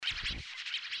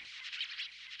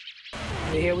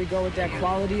And here we go with that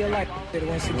quality of life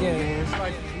once again.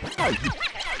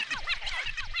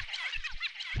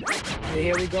 And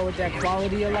here we go with that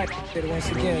quality of life once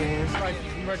again.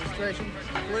 License and registration,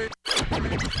 please.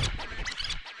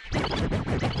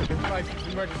 License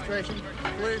and registration,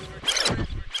 please.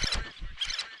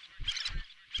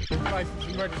 License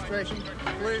and registration,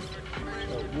 please.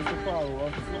 What's the follow,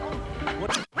 officer?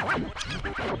 What's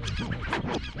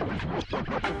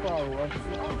the follow,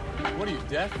 officer? What are you,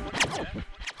 deaf?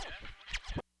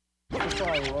 What's the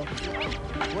follow, officer?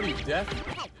 What are you, deaf?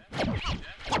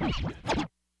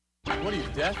 What are you,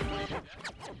 deaf?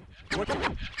 What's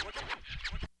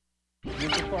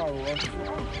the follow, officer?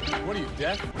 What are you,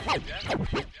 deaf?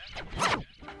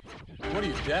 What are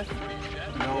you, deaf?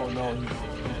 No,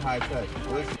 he's high tech.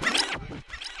 Listen.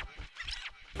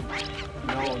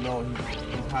 No,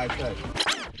 he's high tech.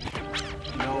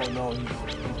 No,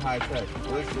 he's high tech.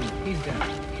 Listen. He's dead.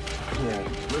 Yeah,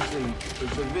 listen,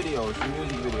 it's a video, it's a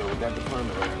music video. We got the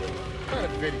permit over there. What kind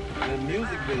of video? The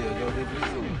music video, yo,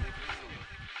 listen.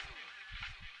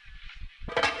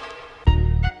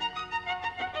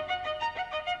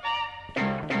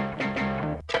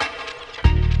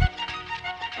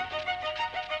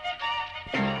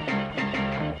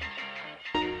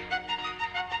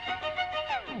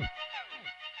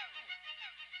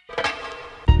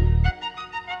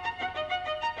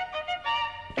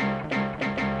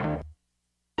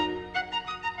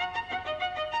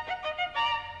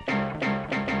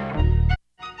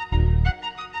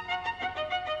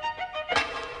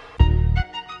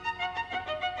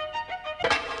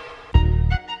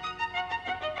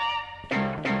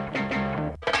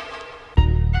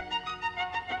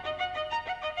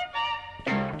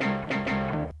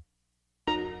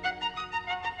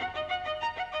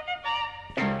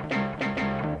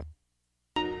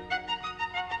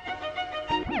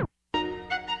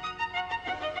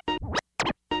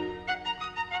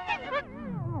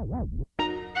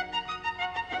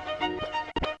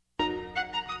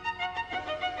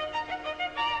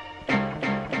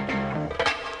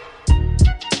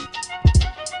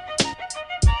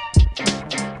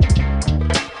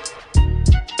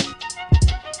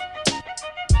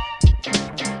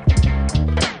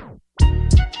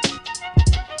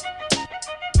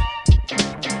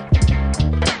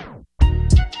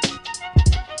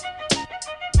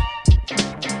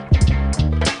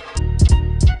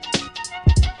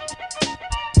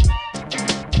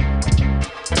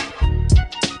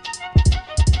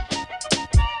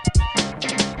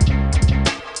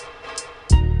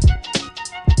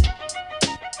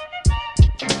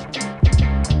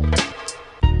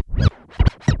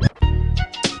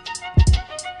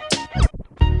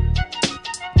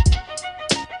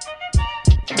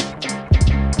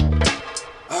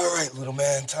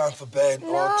 Time for bed,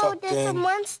 all tucked in. No, there's a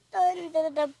monster under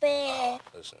the bed.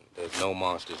 Listen, there's no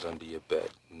monsters under your bed.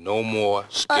 No more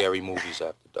scary movies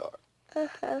after dark.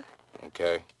 Uh-huh.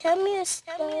 Okay? Tell me a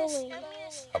story.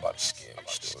 How about a scary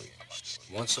story?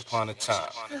 Once upon a time.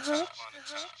 Uh-huh.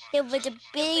 There was a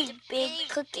big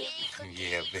cookie.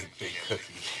 Yeah, big cookie.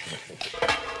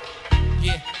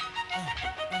 Yeah.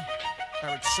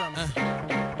 Eric Sherman.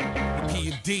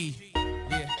 EPMD.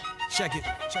 Yeah. Check it.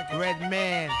 Red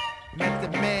Man,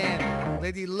 Method Man,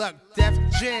 Lady Luck, Def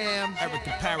Jam, Eric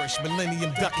the Parish,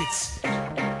 Millennium Ducats.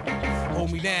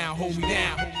 Hold me down.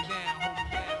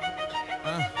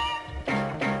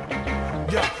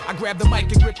 Yo, I grab the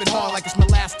mic and grip it hard like it's my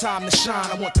last time to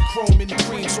shine. I want the chrome in the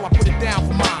cream, so I put it down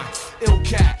for mine. Ill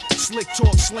cat, slick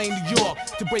talk, slang New York.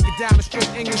 To break it down in straight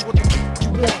English, what the f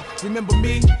you want? Remember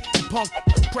me? You punk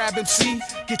crab MC?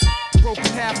 Get broken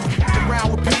half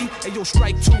around with P. Hey yo,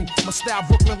 strike two. My style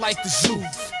Brooklyn like the zoo.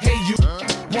 Hey you,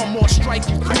 one more strike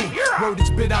you through. Word is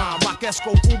bit on. Rock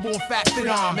Esco, Fubu and Fat Fit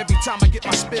on. Every time I get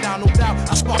my spit on, no doubt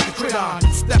I spark the crit on.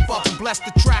 Step up and bless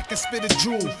the track and spit a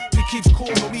jewel. He keeps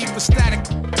cool, no need for static.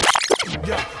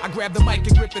 Yo, I grab the mic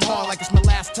and grip it hard like it's my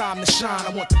last time to shine. I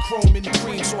want the chrome in the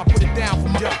cream, so I put it down for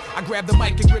my. Yo, I grab the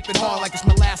mic and grip it hard like it's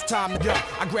my last time to. Yo,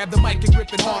 I grab the mic and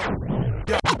grip it hard.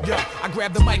 Yo, I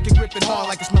grab the mic and grip it hard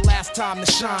like it's my last time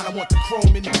to shine. I want the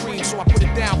chrome in the cream, so I put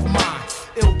it down for mine.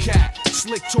 Ill cat,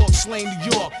 slick talk, slang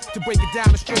New York. To break it down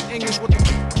in straight English, what the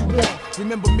f you want?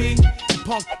 Remember me? You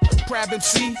punk crab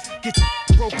MC? Get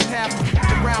broken half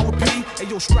around with P. Hey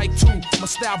yo, strike two. My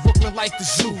style Brooklyn like the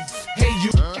zoo. Hey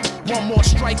you, one more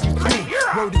strike you through.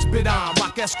 Word is bit on.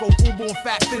 Rock Esco, Fubu and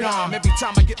Fat Fit on. Every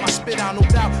time I get my spit on, no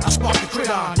doubt I spark the crit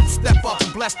on. Step up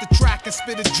and bless the track and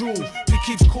spit a jewel. He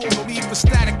keeps cool, no need for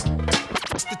static.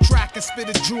 Bless the track and spit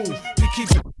a jewel. He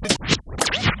keeps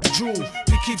jewel.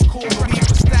 He keeps cool, no need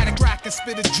for static. Track and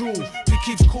spit a jewel. He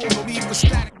keeps cool, no need for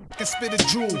static. And spit a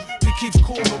jewel. He keeps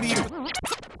cool, no need for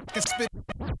can spit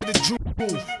the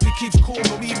drool. He keeps cool,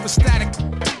 no need for static.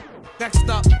 Next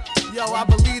up, Yo, I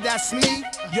believe that's me.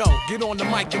 yo, get on the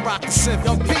mic and rock the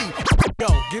symphony. Yo, P. Yo,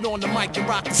 get on the mic and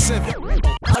rock the symphony.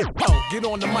 Yo, get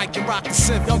on the mic and rock the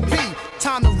symphony. Yo, P,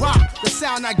 time to rock. The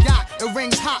sound I got, it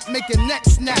rings hot, make your neck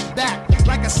snap back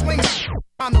like a sling.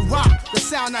 Time to rock. The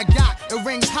sound I got, it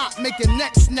rings hot, make your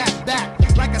neck snap back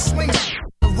like a sling.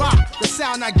 Rock. The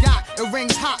sound I got, it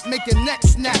rings hot, make your neck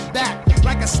snap back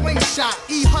like a slingshot.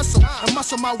 Hustle and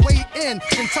muscle my way in,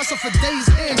 then tussle for days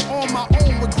in on my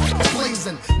own with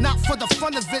blazing. Not for the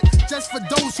fun of it, just for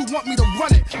those who want me to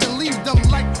run it. Then leave them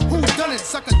like who done it,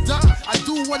 sucker duck. I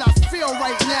do what I feel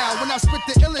right now when I spit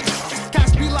the illest.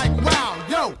 Cats be like, wow,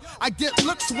 yo, I get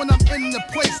looks when I'm in the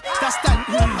place. That's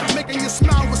that making you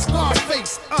smile with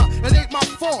Scarface. It ain't my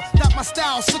fault that my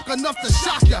style's sick enough to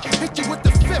shock ya. Hit you with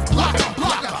the fifth blocker.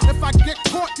 If I get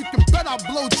caught, you can bet I'll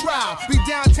blow trial. Be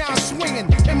downtown swinging,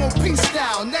 MOP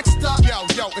style. Next up,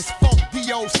 yo, it's Funk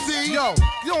DOC. Yo,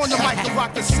 you on the mic to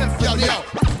rock the symphony. Yo,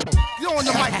 you on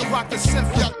the mic to rock the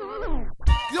symphony.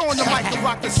 You on the mic to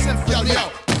rock the symphony. Yo.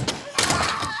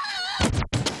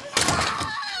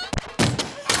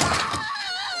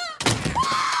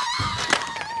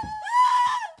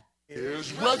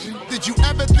 Here's Reggie. Did you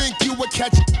ever think you would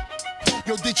catch it?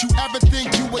 Yo, did you ever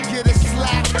think you would get a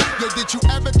slap? Yo, did you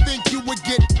ever think you would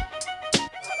get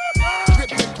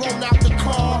ripped and thrown out the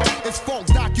car? It's Funk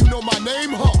Doc, you know my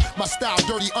name, huh? My style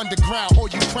dirty underground, or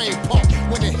you train pump.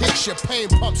 When it hits your pain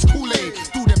pumps Kool-Aid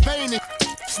through the vein and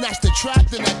snatch the trap,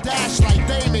 then I dash like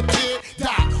Damon Kid.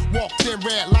 Doc, walked in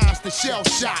red lines, the shell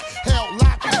shot. Hell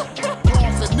locked,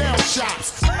 bras and nail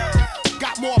shops.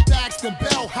 Got more bags than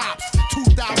bellhops.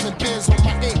 2,000 bins on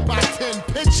my 8x10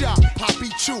 picture. Poppy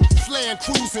Chew, slaying,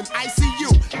 cruising,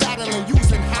 ICU. Battling,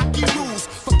 using hockey rules.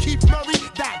 For Keith Murray,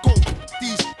 that gon'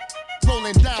 these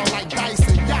rolling down like dice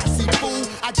and Yahtzee, fool.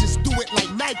 I just do it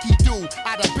like Nike do.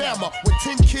 Alabama, with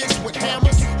 10 kids with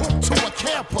hammers, hooked to a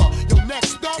camper. Yo,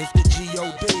 next up, it's the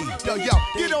G.O.D. Yo,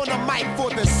 get on the mic for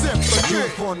the symphony.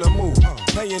 Youth on the move,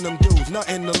 paying them dues,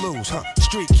 nothing to lose, huh?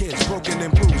 Street kids, broken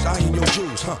and bruised, eyeing your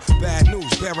Jews, huh? Bad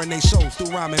news, bearing they souls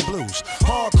through rhyming blues.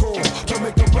 Hardcore, to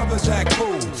make the brothers act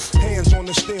fools. Hands on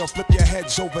the steel, flip your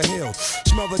heads over hills.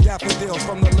 Smell the daffodils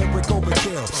from the lyric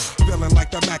overkill. Feeling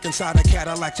like the Mac inside a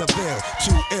Cadillac Seville.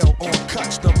 Too ill on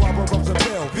cuts, the barber of the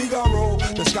bill. Figaro,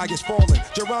 the sky is falling.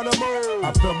 Geronimo,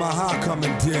 I feel my heart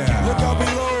coming down. Look out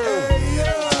below. Hey,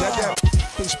 yeah.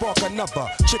 That spark another.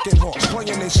 Chicken hawks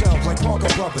playing themselves like Parker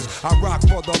Brothers. I rock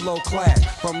for the low class,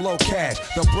 from low cash,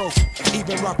 the broke,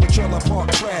 even rock with trailer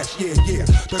park trash. Yeah, yeah.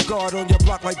 The guard on your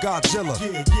block like Godzilla.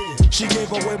 Yeah, yeah. She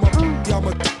gave away my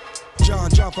Yama.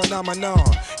 John phenomenon.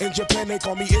 In Japan they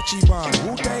call me Ichiban.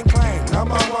 Wu-Tang Clan,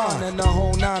 number one. And the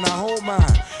whole nine, I hold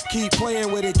mine. Keep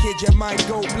playing with it, kid, you might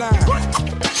go blind.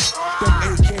 Them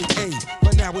AKA,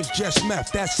 but now it's just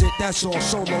meth. That's it, that's all.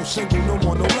 Solo, single, no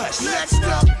more, no less. Next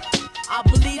up, I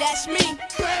believe that's me.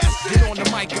 Get on the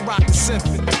mic and rock the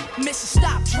symphony. Mrs.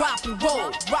 Stop, drop and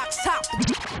roll, rocks top.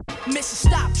 Mrs.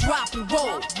 Stop, drop and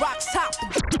roll, rocks top.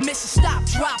 Mrs. Stop,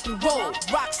 drop and roll,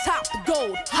 rocks top the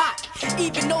gold, hot.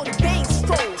 Even though the veins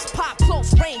froze, pop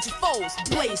close range of foes,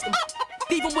 blaze them.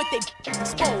 Even with they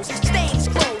exposed, stains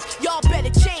closed. Y'all better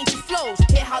change your flows.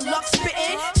 Hear how luck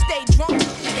spittin', stay drunk.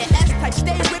 And S-type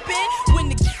stay whippin'. When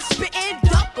the spittin',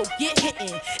 duck go get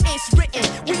hittin'. It's written,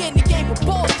 we in the game with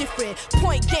ball different.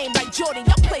 Point game like Jordan,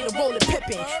 y'all play the role of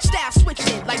Pippin. Style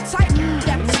switching like type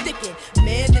that be sticking.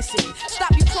 Man, listen,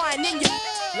 stop you crying in your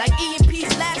like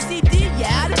E&P's last CD.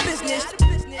 Yeah, out of business.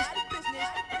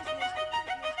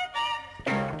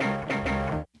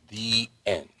 The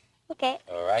end. Okay.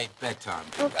 All right, bedtime.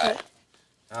 Okay.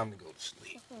 Time to go to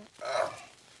sleep.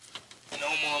 No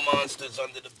more monsters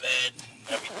under the bed.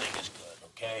 Everything is good,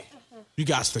 okay? You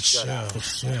got to chill.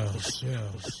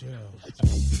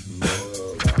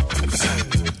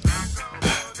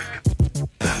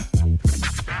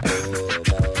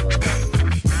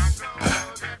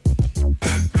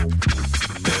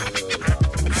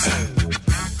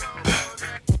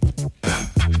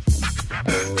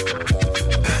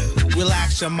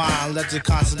 Relax your mind, let it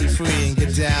constantly free and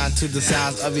get down to the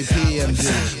sounds of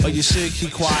EPMD. Or you should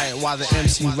keep quiet while the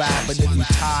MC rap, but if you're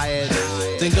tired,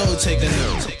 then go take a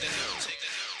note.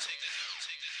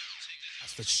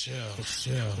 For chill.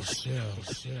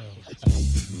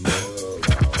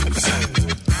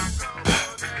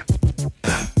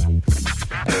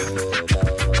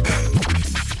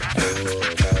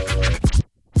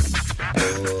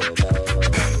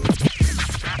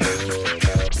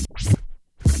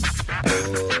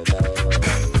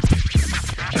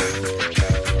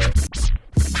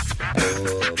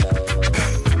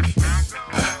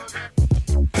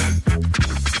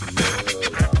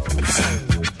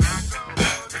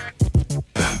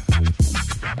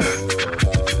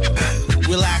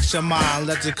 Relax your mind,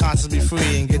 let your conscience be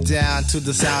free, and get down to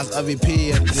the sounds of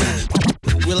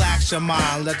EPMD. Relax your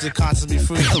mind, let your conscience be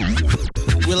free.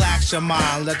 Relax your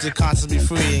mind, let your conscience be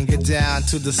free, and get down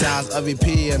to the sounds of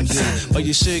EPMD. But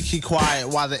you should keep quiet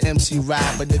while the MC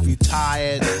rap. But if you're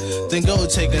tired, then go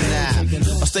take a nap,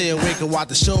 or stay awake and watch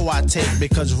the show I take.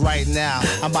 Because right now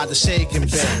I'm about to shake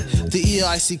and bake. The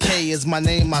EICK is my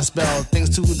name I spell. Thanks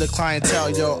to the clientele,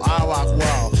 yo, I rock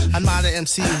well. I'm not an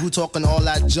MC who talking all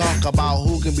that junk about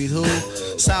who can beat who.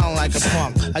 Sound like a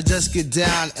punk. I just get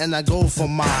down and I go for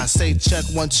mine. Say check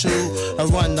 1, 2,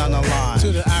 and run down the line.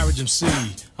 To the average MC,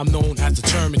 I'm known as the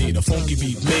Terminator, funky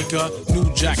beat maker,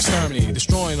 New Jack Terminator,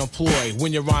 destroying a ploy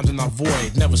when your rhymes are not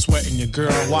void. Never sweating your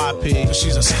girl, YP, cause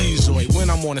she's a schizoid. When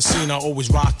I'm on the scene, I always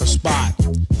rock the spot.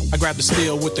 I grab the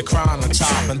steel with the crown on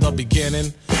top. In the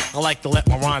beginning, I like to let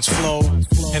my rhymes flow.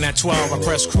 And at 12, I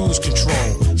press cruise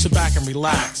control. Sit back and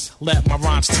relax, let my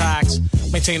rhymes tax.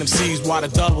 Maintain them C's while the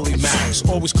doubly max.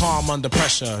 Always calm under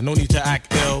pressure, no need to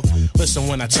act ill. Listen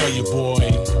when I tell you, boy,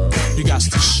 you got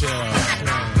to chill.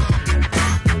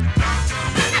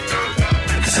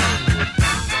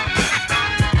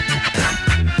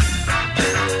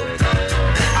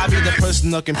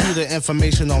 Personal computer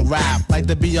information on rap, like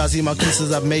the BRZ Marquises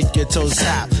that make your toes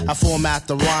tap. I format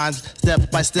the rhymes step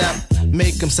by step,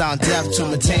 make them sound deaf to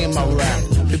maintain my rap.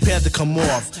 Prepare to come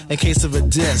off in case of a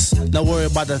diss. Don't worry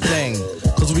about the thing,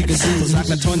 cause we can do is I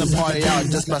can turn the party out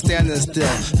just by standing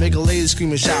still. Make a lady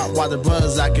scream and shout while the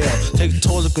brothers act ill. Take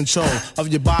total control of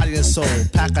your body and soul.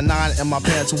 Pack a 9 in my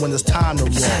pants when it's time to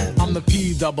roll. I'm the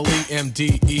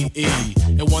PEEMDEE,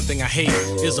 and one thing I hate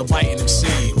is a biting MC.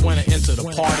 When I enter the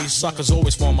party, suckers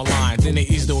always form a line. Then they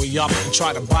ease the way up and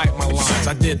try to bite my lines.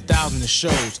 I did thousands of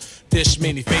shows, dish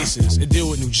many faces, and deal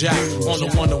with New Jack on a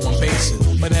one-to-one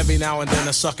basis. But every now and then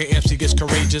a sucker MC gets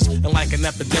courageous, and like an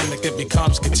epidemic it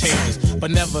becomes contagious.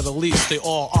 But never the least, they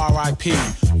all R.I.P.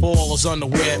 For all those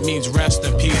unaware, it means rest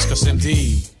in peace, cause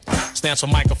indeed stands for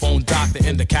microphone doctor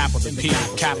in the capital P,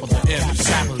 capital M,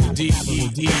 capital D, E,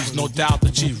 E's. No doubt the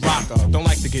chief rocker. Don't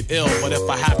like to get ill, but if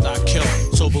I have to, I kill.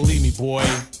 So believe me, boy,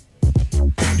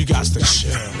 you got to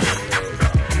chill.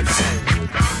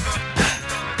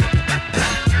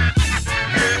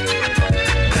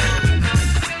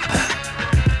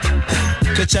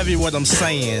 Catch every word I'm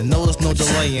saying, notice no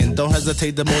delaying. Don't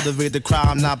hesitate to motivate the crowd,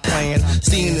 I'm not playing.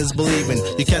 Seeing is believing,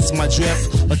 you catch my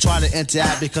drift. Or try to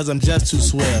interact because I'm just too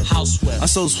swift. How swift? I'm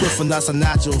so swift and that's a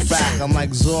natural fact. I'm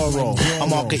like Zorro,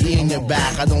 I'm all E in your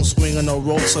back. I don't swing on no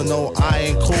ropes or no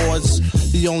iron cords.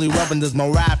 The only weapon is my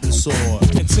rapping sword.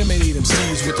 Intimidate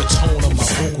MCs with the tone of my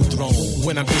vocal throne.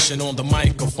 When I'm dishing on the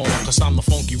microphone, cause I'm the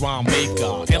funky rhyme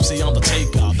maker. MC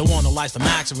Undertaker, the one who likes to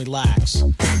max and relax.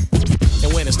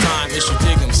 And when it's time, it's your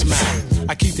dig 'em smack.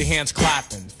 I keep the hands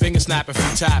clapping, fingers snapping,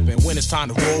 feet tapping. When it's time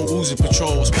to roll, Uzi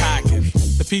Patrol's packing.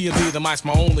 The P&D, the mic's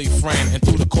my only friend. And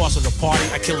through the course of the party,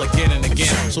 I kill again and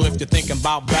again. So if you're thinking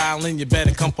about battling, you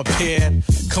better come prepared.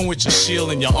 Come with your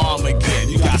shield and your armor again.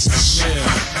 You got to chill.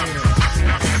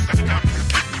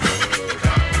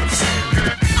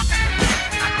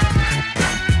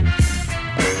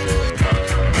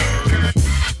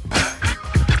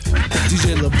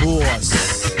 DJ LaBoss,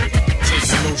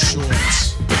 taking no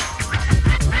shorts.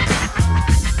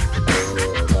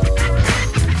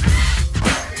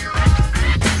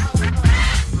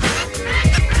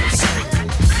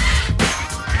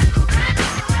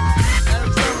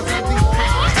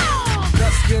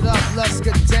 Let's get up, let's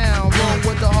get down. Roll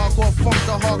with the hardcore funk,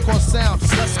 the hardcore sound.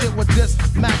 Let's get with this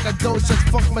Macadocious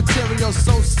funk material,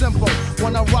 so simple.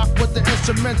 When I rock with the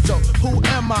instrumental, who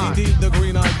am I? Indeed, the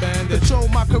green-eyed bandit. Control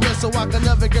my career so I can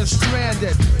never get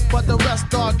stranded. But the rest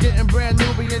start getting brand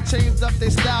new, being changed up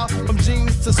their style from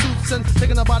jeans to suits and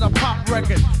thinking about a pop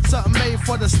record, something made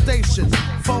for the stations,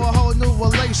 for a whole new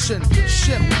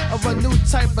relationship of a new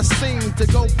type of scene to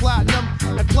go platinum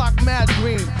and clock mad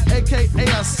green, aka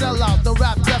a sellout. The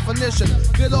rap definition.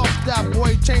 Get off that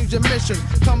boy, change your mission.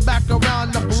 Come back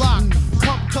around the block.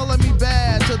 Pump color me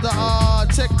bad to the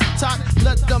tick-tock.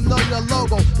 Let them know your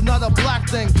logo. It's not a black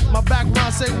thing. My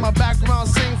background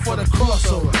sing for the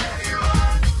crossover.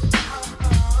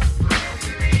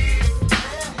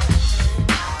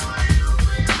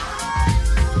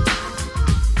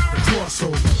 The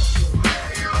crossover.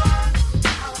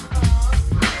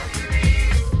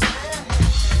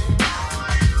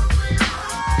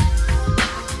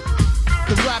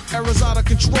 Era's out of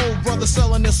control, brother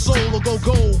selling his soul will go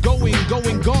gold,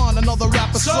 going gone, another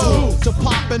rapper soul. To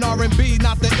pop in R&B,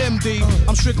 not the MD.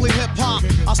 I'm strictly hip hop.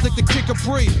 I stick to kick a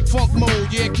free, funk mode,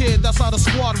 yeah kid, that's how the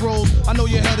squad rolls. I know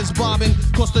your head is bobbing,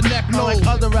 cause the neck knows. Like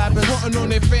other rappers, frontin' on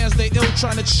their fans, they ill,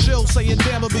 trying to chill, saying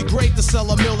damn it'd be great to sell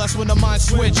a mill. That's when the mind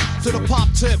switch to the pop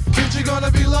tip. Kid, you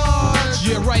gonna be large.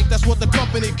 Yeah right, that's what the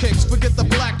company kicks. Forget the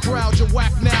black crowd, you're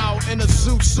whack now. In a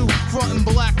zoot suit, frontin'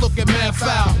 black, looking mad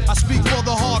foul. I speak for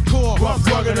the hardcore, rough,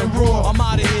 rugged, and raw. I'm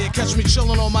outta here, catch me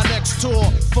chillin' on my next tour.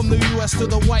 From the US to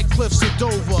the White Cliffs of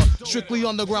Dover. Strictly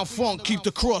underground funk, keep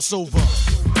the crossover.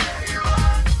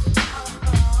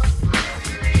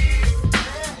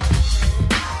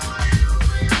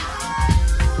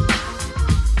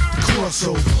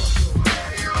 Crossover.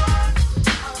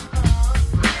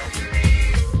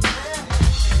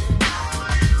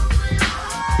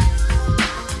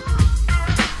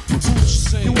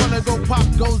 You wanna go pop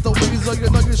goes the weasel. You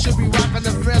know you should be rocking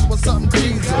the fans with something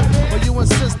diesel. But you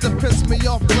insist to piss me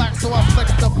off black, so I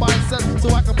flex the mindset so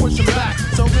I can push them back.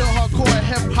 So real hardcore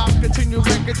hip hop continue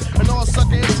records, and all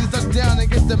sucker MCs duck down and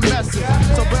get the message.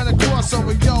 So brand a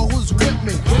crossover, yo, who's with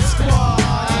me? Squad,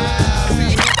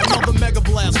 yeah. Another mega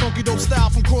blast, funky dope style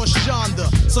from cross yonder.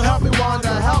 So help me wander,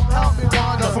 help me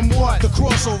wander. From what? The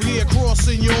crossover, yeah,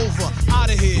 crossing you over.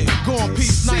 Outta here, gone,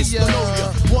 peace, nice to know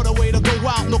ya. What a way to go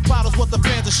out, no bottles, what the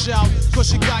fans are shout.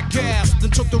 Cause you got gas, then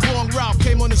took the wrong route.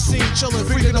 Came on the scene, chillin',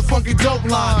 freaking a funky dope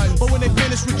line. But when they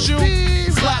finish with you,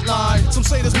 flatline. Some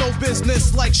say there's no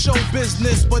business like show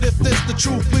business. But if this the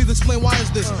truth, please explain why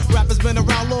is this? Rappers been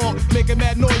around long, making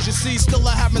mad noise, you see. Still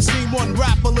I haven't seen one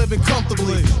rapper living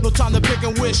comfortably. No time to pick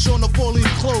and wish on the 4-leaf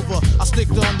clover. I stick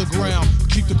to underground,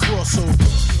 keep the crossover.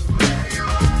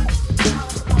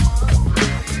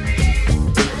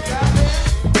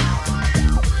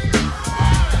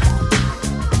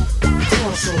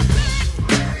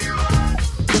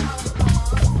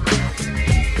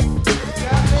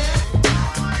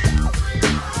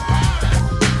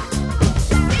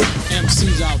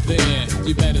 MCs out there,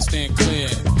 you better stand clear.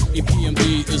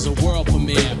 EPMD is a world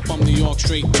premiere. From New York,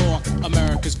 straight talk,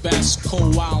 America's best.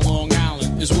 Cold Wild Long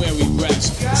Island is where we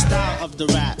rest. The style of the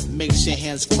rap makes your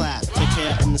hands clap. Take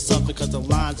care of yourself because the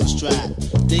lines are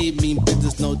strapped. They mean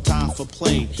business, no time for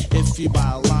play. If you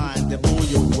buy a line, they blow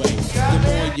your way. The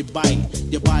more you bite,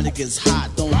 your body gets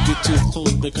hot. Don't get too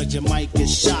close because you might get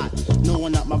shot. No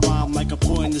one up my rhyme like a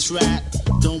poisonous rat.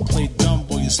 Don't play dumb,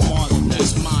 boy, you're smarter than that.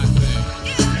 That's my thing.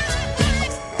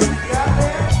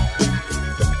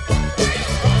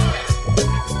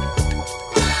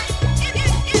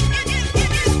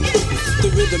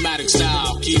 Rhythmatic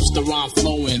style keeps the rhyme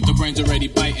flowing. The brain's already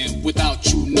biting without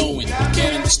you knowing.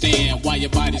 Can't understand why your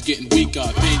body's getting weaker.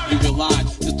 Then you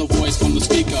realize it's the voice from the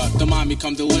speaker. The mind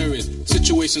become delirious.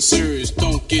 Situation serious.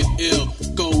 Don't get ill.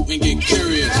 Go and get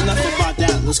curious. Enough about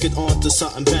that. Let's get on to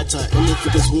something better. And if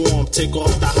it gets warm, take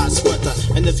off the hot sweater.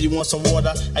 And if you want some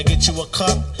water, I get you a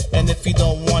cup. And if you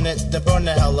don't want it, then burn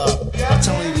the hell up. I'm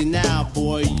telling you now,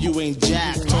 boy, you ain't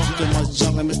jack. Talking much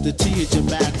junk like Mr. T at your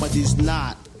back, but he's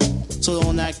not. So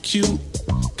don't act cute,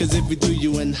 cause if you do,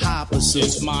 you in high pursuit.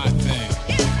 It's my thing.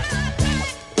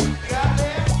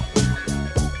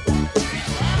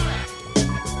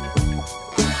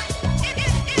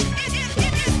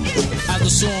 As the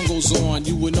song goes on,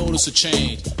 you will notice a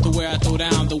change. The way I throw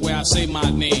down, the way I say my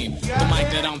name. The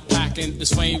mic that I'm packing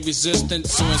is flame resistant,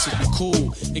 so it's to be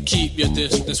cool and keep your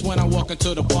distance. When I walk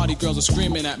into the party, girls are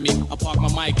screaming at me. I park my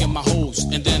mic in my hose,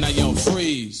 and then I yell,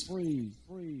 freeze.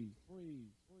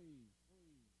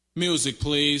 Music,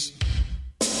 please.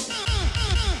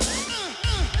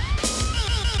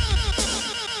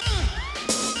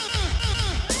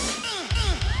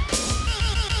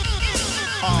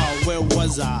 Oh, where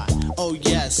was I? Oh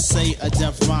yes, say a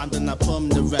deaf rhyme, then I put 'em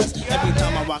the rest. Every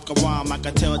time I rock a rhyme, I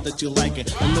can tell that you like it.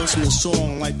 The notion is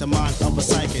strong like the mind of a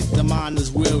psychic. The mind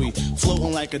is weary,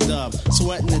 floating like a dove,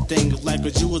 sweating the things like a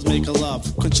Jew was making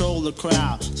love. Control the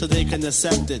crowd so they can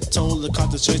accept it. Total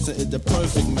concentration is the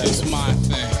perfect method. It's my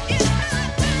thing.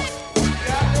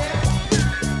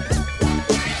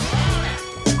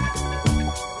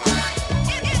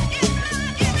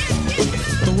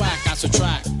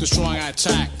 Subtract, the strong I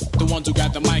attack. The ones who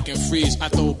got the mic and freeze, I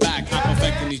throw back. I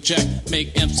perfect and eject,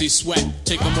 make MC sweat.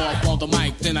 Take them off on the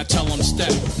mic, then I tell them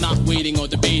step. Not waiting or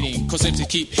debating, cause MC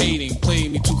keep hating. Play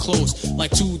me too close,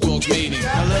 like two dogs mating.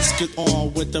 Now let's get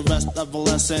on with the rest of the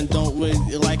lesson. Don't really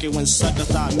like it when suckers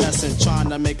start messing. Trying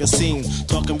to make a scene,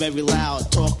 talking very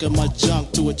loud. Talking much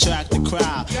junk to attract the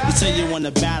crowd. You say you want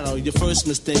to battle, your first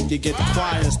mistake. You get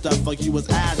quiet and stuff like you was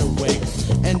out of way.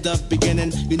 End up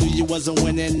beginning, you knew you wasn't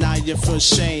winning. Now you feel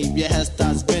shame, your head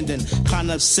starts bending.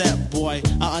 Kinda upset, boy,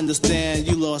 I understand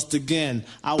you lost again.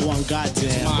 I won, goddamn.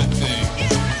 It's my thing.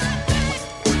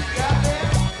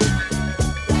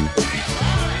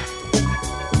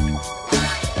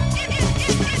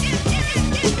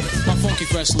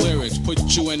 fresh lyrics, put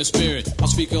you in the spirit. I'll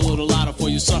speak a little louder for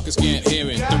you suckers can't hear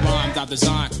it. The rhymes I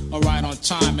design are right on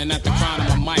time, and at the crown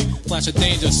of my mic, flash a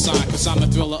danger sign, cause I'm a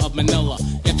thriller of Manila,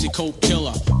 MC cold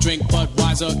killer. Drink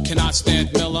Budweiser, cannot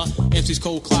stand Miller. MC's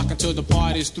cold clock until the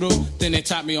party's through. Then they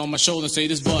tap me on my shoulder and say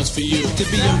this buzz for you. To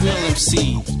be a real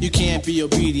MC, you can't be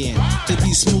obedient. To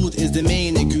be smooth is the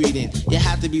main ingredient. You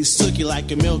have to be silky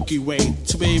like a Milky Way.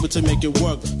 To be able to make it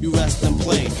work, you rest and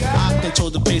play. I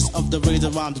control the pace of the way the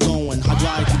rhyme's going.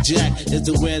 Hydraulic jack is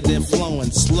the way they're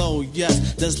flowing. Slow,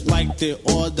 yes, just like the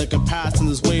order. Comparison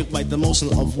is wave like the motion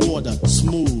of water.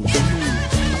 Smooth.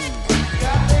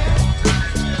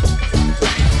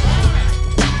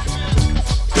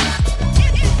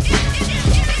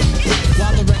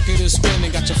 While the record is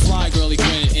spinning, got your fly girly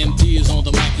grinning. MD is on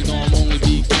the mic, you know I'm only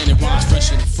beginning. Rhymes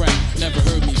fresher than fresh, never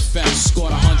heard me fast.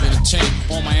 Scored 110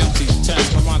 on my MC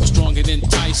test. My rhymes stronger than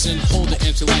Tyson. Hold the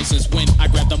MC license when I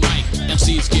grab the mic.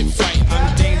 MCs get frightened.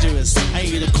 I'm dangerous, I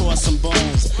eat across some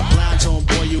bones. Lounge on,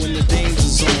 boy, you in the danger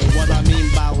zone. What I mean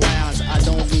by lounge, I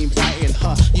don't mean biting.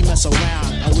 You mess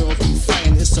around, I will be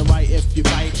fighting. It's alright if you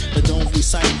bite, but don't be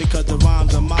sight because the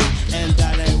rhymes are mine, and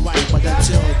that ain't right. But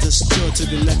until just chill to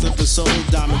the next episode,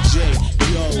 Diamond J,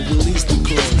 yo, release the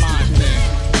clothes. My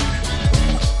thing.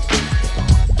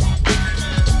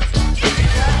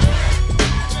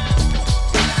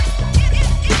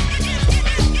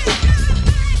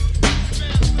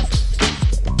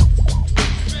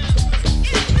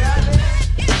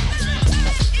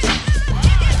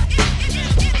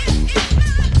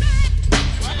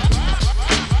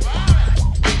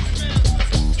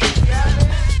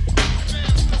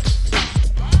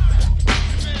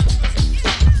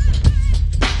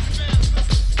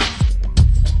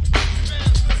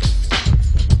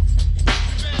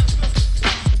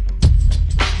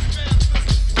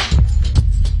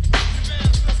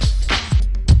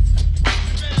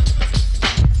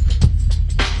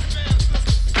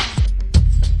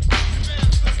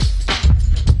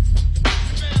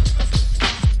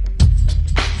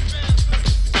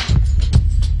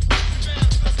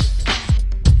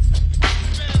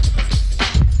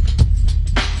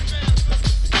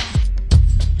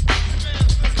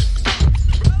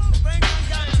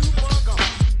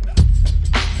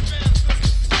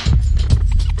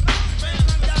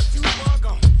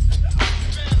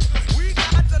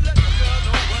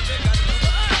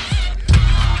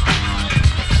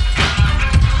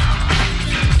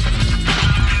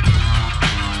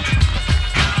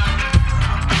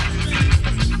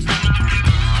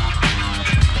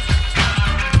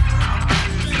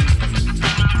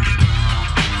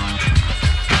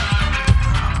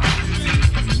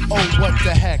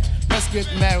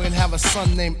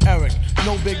 Son named Eric,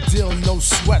 no big deal, no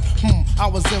sweat. I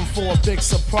was in for a big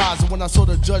surprise when I saw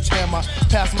the judge hammer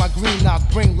past my green knock,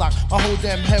 brain lock. My whole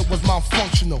damn head was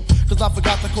malfunctional, cause I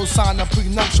forgot to co-sign a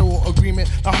prenuptial agreement.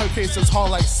 Now her case is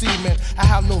hard like cement. I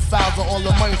have no files on all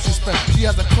the money she spent. She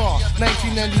has a car,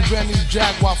 1990 brand new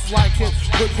Jaguar fly kit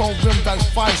with chrome rim that's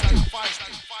feisty.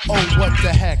 Oh, what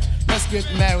the heck? Let's get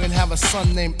married and have a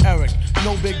son named Eric.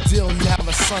 No big deal, have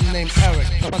a son named Eric.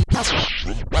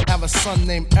 Have a son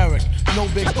named Eric. No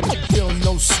big deal,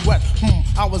 no sweat.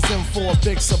 I was in for a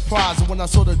big surprise when I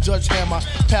saw the judge hammer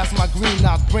past my green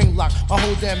knock, brain lock. My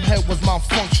whole damn head was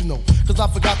malfunctional, cause I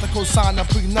forgot to co-sign a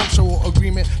prenuptial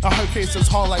agreement. Now her case is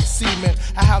hard like cement.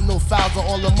 I have no files on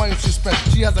all the money she spent.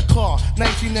 She has a car,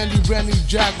 1990 brand new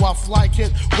Jaguar fly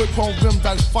kit with chrome rim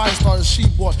that's 5-star she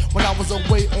bought when I was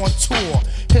away on tour.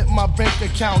 Hit my bank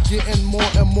account, getting more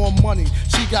and more money.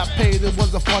 She got paid, it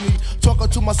wasn't funny. Talking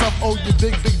to myself, oh you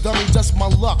big dummy, just my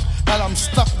luck that I'm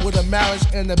stuck with a marriage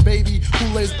and a baby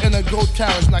who lays in a gold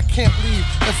carriage. And I can't leave,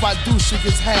 if I do she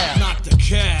gets half. Not the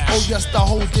cash. Oh yes, the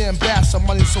whole damn bash of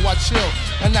money, so I chill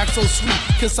and act so sweet.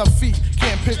 Kiss her feet,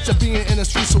 can't picture being in the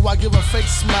street, so I give a fake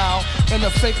smile and a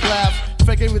fake laugh.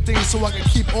 Fake everything so I can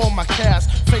keep all my cash.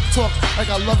 Fake talk like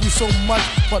I love you so much,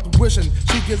 but wishing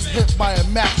she gets hit by a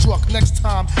Mack truck next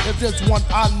time. If there's one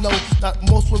I know that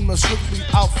most women are strictly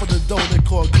out for the dough, they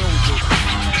call Gojo.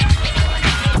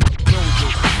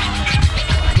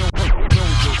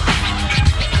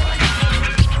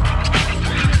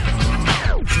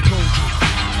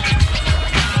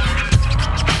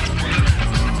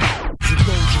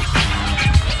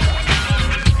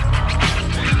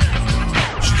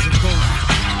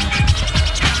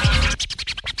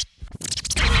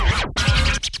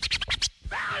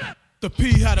 The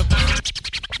P had a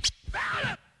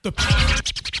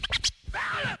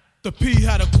The P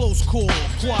had a close call,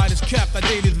 quiet as kept. I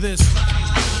dated this.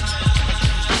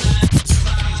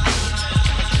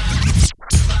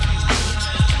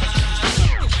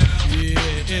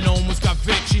 Yeah, it almost got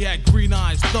Vic. She She had green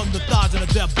eyes, thunder thighs, and a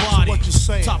dead body. What you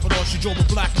saying? Top it off, she drove a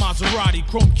black Maserati,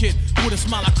 chrome kit with a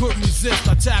smile I couldn't resist.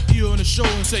 I tapped you on the shoulder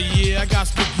and say, yeah, I got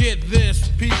to get this.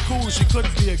 Be cool, she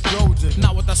couldn't be a golden.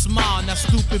 Not with that smile and that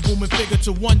stupid booming figure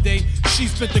till one day she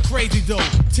spent the crazy dough.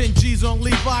 10 G's on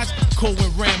Levi's, cold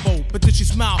with Rambo. But then she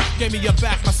smiled, gave me a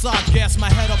back massage, gassed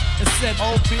my head up and said,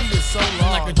 oh, B, you're so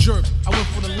long. Like a jerk, I went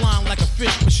for the line like a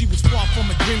fish, but she was far from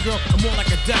a dream girl and more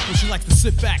like a dapper. She likes to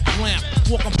sit back, glamp,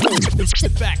 walk on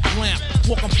sit back, glamp,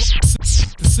 walk on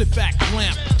sit back,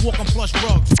 glamp, walk on plush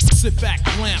rugs, sit back,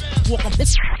 glamp, walk on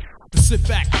sit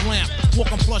back, glamp,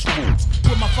 walk on plush rugs.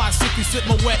 With my 560 sit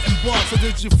my wet and bug. So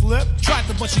did you flip? Tried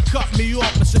to, but she cut me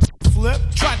off and said, flip?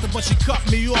 Tried to, but she cut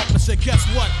me off and said, guess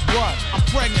what? What? I'm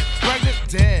pregnant. Pregnant?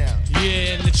 Damn.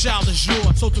 Yeah, and the child is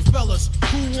yours. So to fellas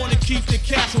who wanna keep the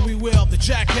cash when we wear the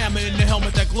jackhammer in the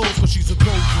helmet that glows, cause she's a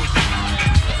gold digger.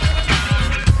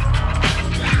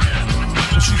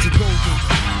 She's a gold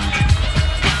digger.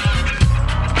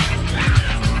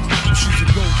 She's a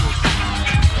gold digger.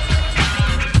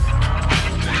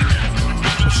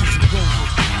 She's a gold digger.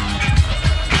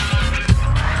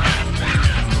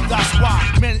 That's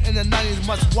why men in the 90s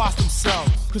must watch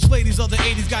themselves. Cause ladies of the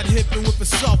 80s got hip and whip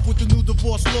itself with the new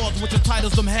divorce laws, which the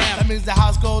titles them have. That means the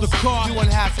house goes, the car, you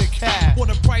wouldn't have to cash. For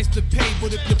the price to pay,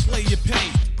 but if you play, you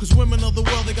pay. Cause women of the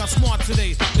world, they got smart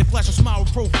today. They flash a smile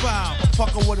with profile, a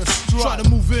pucker with a strut, try to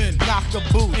move in, knock the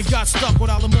boots, and got stuck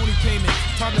with alimony payment.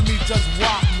 Time to meet Judge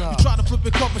Wapner. You try to flip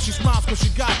it cup and she smiles cause she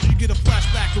got you. You get a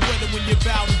flashback to weather when you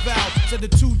bowed and vowed. Said the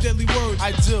two deadly words,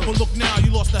 I do. But look now,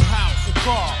 you lost the house, the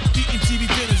car, eating TV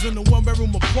dinners in the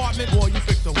one-bedroom apartment. Boy, you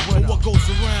picked the winner. But what goes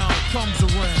around comes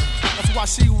around. That's why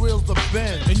she reels the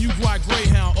bend. And you ride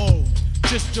Greyhound, oh.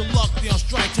 Just your luck, they on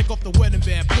strike, take off the wedding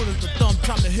band, put in the thumb,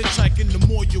 time to hitchhike, and the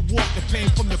more you walk, the pain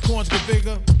from your corns get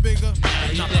bigger, bigger,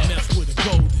 and not to mess with a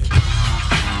gold digger.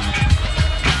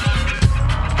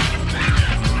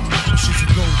 She's a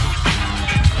gold digger.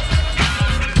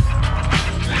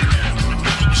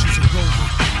 She's a gold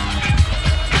digger.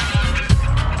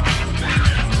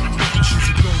 She's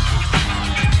a gold digger.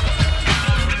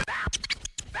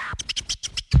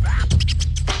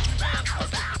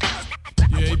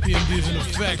 Yeah, EPMD's in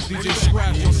effect. DJ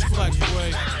Scratch on the flex, boy.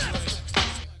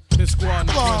 His squad in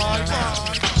the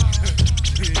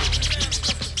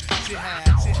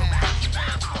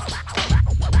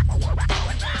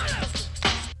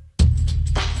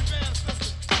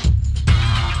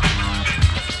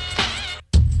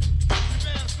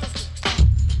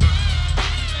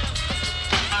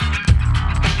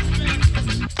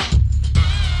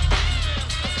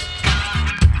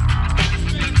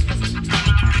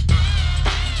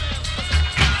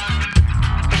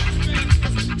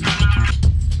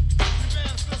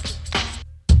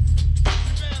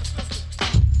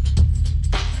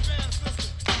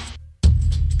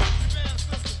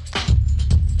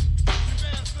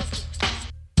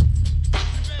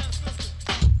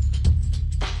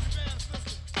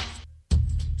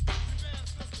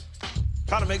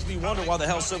Kind of makes me wonder why the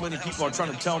hell so many people are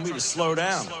trying to tell me to slow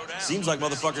down. Seems like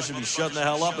motherfuckers should be shutting the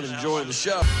hell up and enjoying the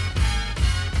show.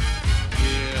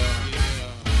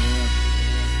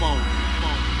 Funk.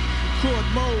 Record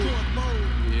mode.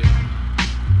 Yeah.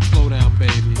 Slow down,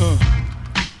 baby.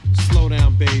 Slow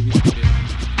down, baby.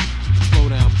 Slow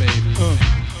down, baby.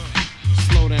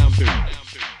 Slow down, baby.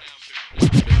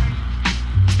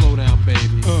 Slow down,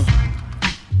 baby.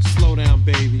 Slow down,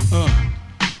 baby.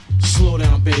 Slow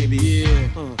down, baby.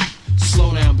 Yeah.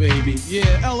 Slow down, baby.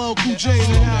 Yeah, LL Cool J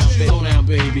in the house. Slow down,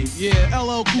 baby. Yeah,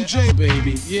 LL Cool J,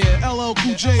 baby. Yeah, LL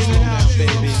Cool J in the house. You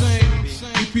know what I'm saying?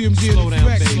 EPMD in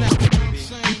effect.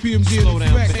 EPMD in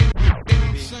effect.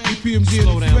 EPMD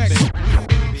in effect.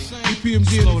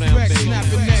 EPMD in effect.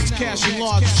 Snapping necks, cashing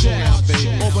large checks.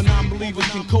 Over non-believers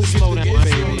can coach it. You know what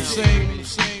I'm saying?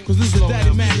 Cause this is the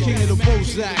Daddy Man, King of the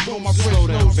Bozak. All my friends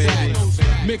know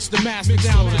that. Mix the master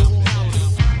down to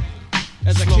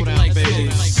as I kick it like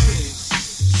this.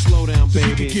 Slow down,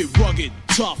 baby. You can get rugged,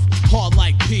 tough, hard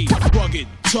like P. Rugged,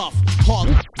 tough, hard,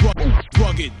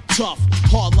 rugged, tough,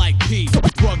 hard like P.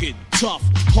 Rugged, tough,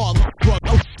 hard,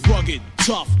 rugged,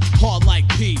 tough, hard like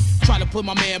P. Try to play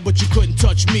my man, but you couldn't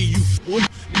touch me. You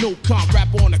no comp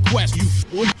rap on a quest. You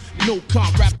no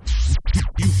comp rap.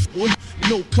 You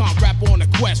no comp rap on a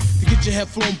quest. To get your head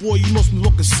flown, boy, you must be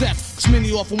looking set. Cause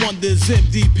many often wonder is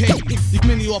MDP.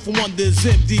 Many often wonder is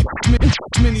MD.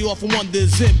 Many often wonder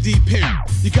is MDP.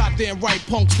 You goddamn right,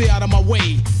 punk, stay out of my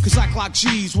way. Cause I clock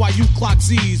G's while you clock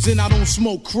Z's. And I don't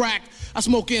smoke crack. I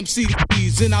smoke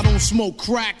MCs and I don't smoke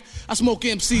crack. I smoke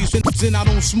MCs and I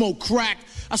don't smoke crack.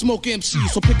 I smoke MC,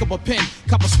 so pick up a pen,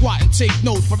 cop a squat and take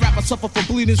notes. For rappers suffer from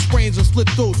bleeding sprains and slit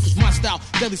throats. Cause my style,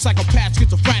 deadly psychopath,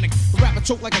 schizophrenic. The rapper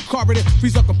choke like a carburetor,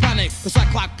 freeze up a panic. Cause I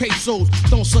clock pesos,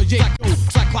 don't sell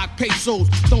cause I clock pesos,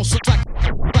 don't sell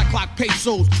I clock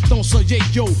pesos, don't sell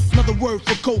yo. Another word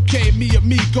for cocaine, mi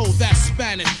amigo, that's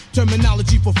Spanish.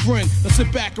 Terminology for friend. Now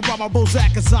sit back and rob my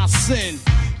Bozak as I sin.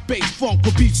 Bass funk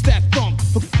will beats that thump.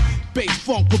 Bass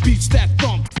funk will beats that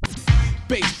thump.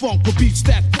 Bass funk will beats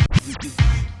that thump.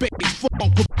 Bass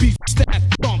funk will beats that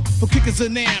thump. For kickers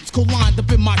and amps, co-lined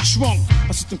up in my trunk.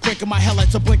 My system cranking my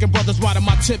headlights, a blinking brothers riding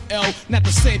my tip L. And at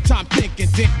the same time thinking,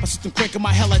 damn. My system cranking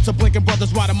my headlights, a blinking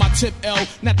brothers riding my tip L.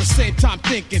 And at the same time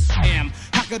thinking, damn.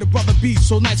 How could a brother be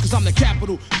so nice? Cause I'm the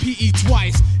capital, P-E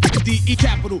twice. D-E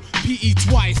capital, P-E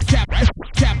twice.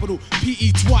 Capital,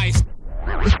 P-E twice.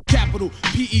 Capital,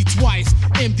 P-E twice,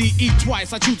 M-D-E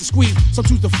twice. I choose to squeeze, some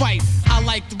choose to fight. I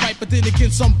like to write, but then again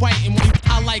some biting.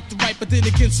 I like to write, but then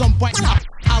again some biting.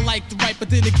 I like to write, but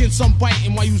then again some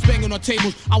biting. While you was banging on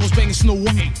tables, I was banging Snow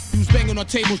White. You was banging on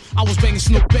tables, I was banging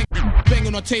Snow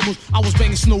banging on tables, I was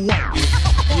banging Snow White.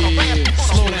 Yeah,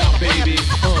 slow down, baby.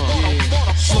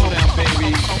 Yeah, slow down,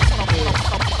 baby.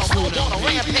 Slow down,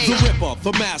 baby. The Ripper,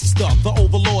 the Master, the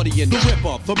Overlordian. The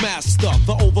Ripper, the Master,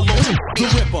 the Overlordian. The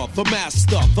Ripper, the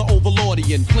Master, the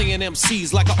Overlordian. Playing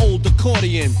MCs like an old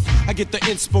accordion. I get the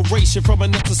inspiration from a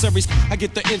necessary. I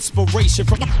get the inspiration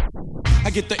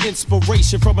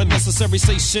from a necessary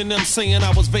station. I'm saying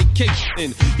I was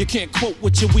vacationing. You can't quote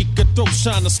with your weaker throat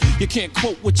shiners. You can't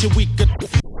quote with your weaker.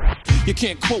 You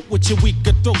can't quote with your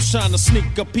weaker throat shine to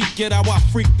sneak a peek at how I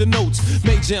freak the notes.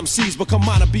 Major MCs become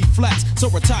minor B flats. So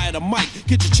retire the mic,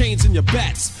 get your chains and your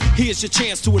bats. Here's your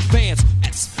chance to advance.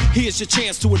 Here's your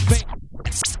chance to advance.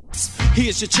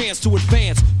 Here's your chance to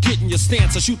advance. Get in your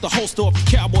stance. I shoot the holster off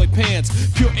your cowboy pants.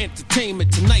 Pure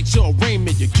entertainment. Tonight's your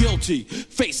arraignment. You're guilty.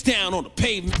 Face down on the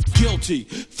pavement. Guilty.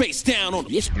 Face down on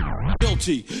the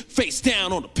guilty. Face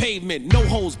down on the pavement. No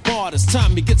holes barred. It's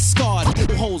time to get scarred.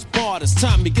 No holes barred. It's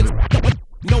time to get.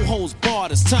 No holes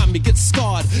barred, it's time to get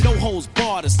scarred. No holes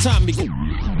barred, it's time to get.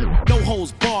 No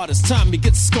holes barred, it's time to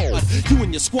get scarred. You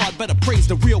and your squad better praise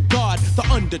the real God, the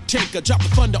Undertaker, dropping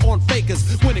thunder on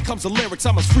fakers. When it comes to lyrics,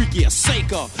 I'm as freaky as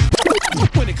Saker.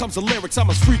 When it comes to lyrics, I'm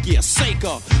as freaky as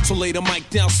Saker. So lay the mic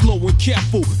down slow and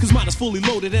careful, cause mine is fully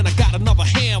loaded and I got another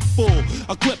handful.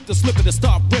 A clip to slip it and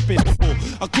start ripping.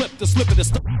 A clip to slip it and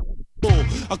start.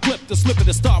 A clip to slip it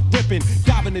and start ripping,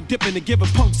 diving and dipping and giving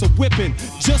punks a whipping.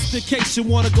 Just in case you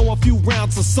wanna go a few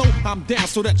rounds or so, I'm down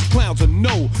so that you clowns will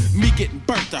know. Me getting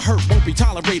burnt to hurt won't be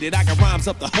tolerated. I got rhymes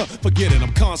up the forget it,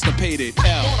 I'm constipated.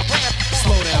 L.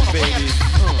 Slow down, baby.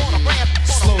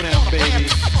 Slow down, baby.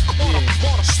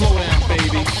 Yeah. Slow down,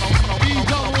 baby. Be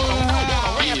done with the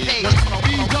house.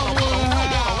 Be done with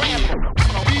the house.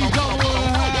 Be done with the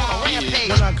house.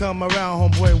 When I come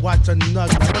around, homeboy, watch a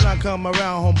nugget. When I come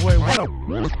around, homeboy,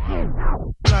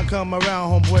 when I come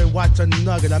around, homeboy, watch a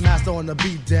nugget. I master on the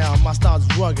beat down, my style's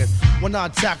rugged. When I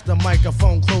attack the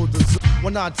microphone, close the zone.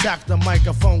 When I attack the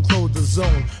microphone, close the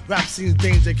zone. Rap scenes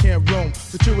danger, can't roam.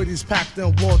 Security's packed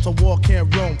in, wall to wall,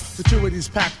 can't roam. Security's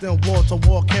packed in, wall to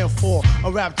wall, can't fall.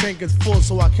 A rap tank is full,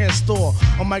 so I can't store.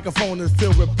 A microphone is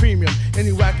filled with premium.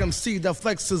 Any whack MC that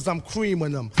flexes, I'm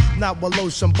creaming them. Not with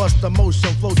lotion, bust the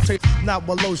motion, flotate. Not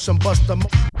with lotion, bust the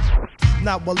motion.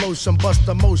 Not with lotion, bust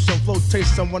the motion,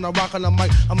 flotation. When I rock on the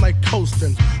mic, I'm like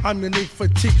coasting. I'm unique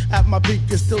fatigue at my peak,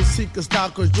 you still seek a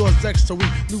style, cause yours extra weak.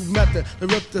 New method to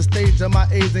rip the stage of my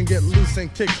age and get loose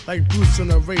and kick like Bruce in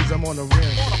a rage. I'm on the rim.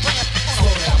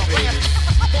 Slow down, baby.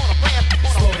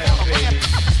 Slow down, baby.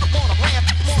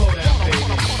 Slow down,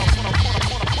 baby.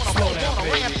 Slow down,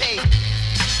 baby.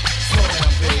 Slow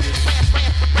down, baby.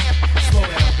 Slow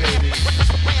down, baby.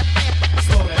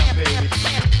 Slow down, baby.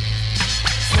 Slow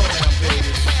down,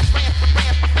 baby.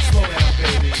 Slow down,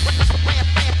 baby.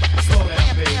 Slow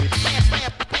down, baby.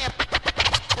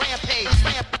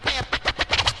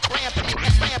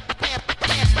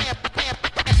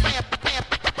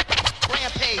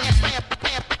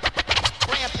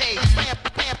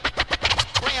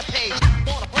 Rampage.